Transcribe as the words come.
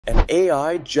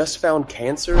AI just found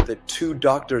cancer that 2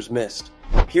 doctors missed.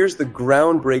 Here's the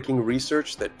groundbreaking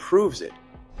research that proves it.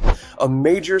 A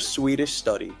major Swedish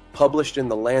study, published in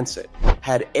The Lancet,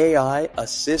 had AI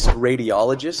assist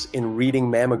radiologists in reading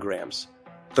mammograms.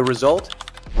 The result?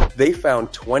 They found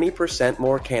 20%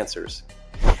 more cancers.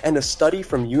 And a study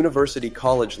from University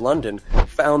College London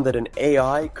found that an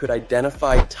AI could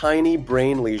identify tiny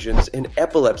brain lesions in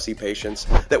epilepsy patients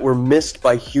that were missed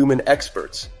by human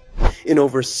experts. In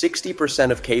over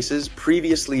 60% of cases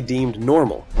previously deemed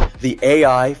normal, the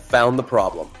AI found the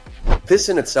problem. This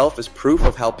in itself is proof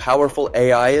of how powerful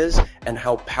AI is and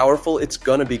how powerful it's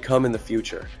gonna become in the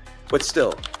future. But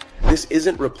still, this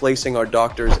isn't replacing our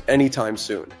doctors anytime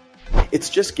soon. It's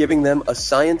just giving them a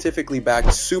scientifically backed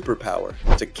superpower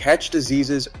to catch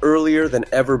diseases earlier than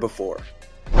ever before.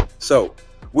 So,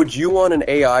 would you want an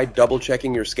AI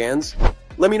double-checking your scans?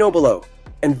 Let me know below,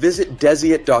 and visit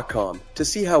Desiate.com to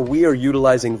see how we are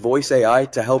utilizing voice AI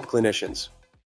to help clinicians.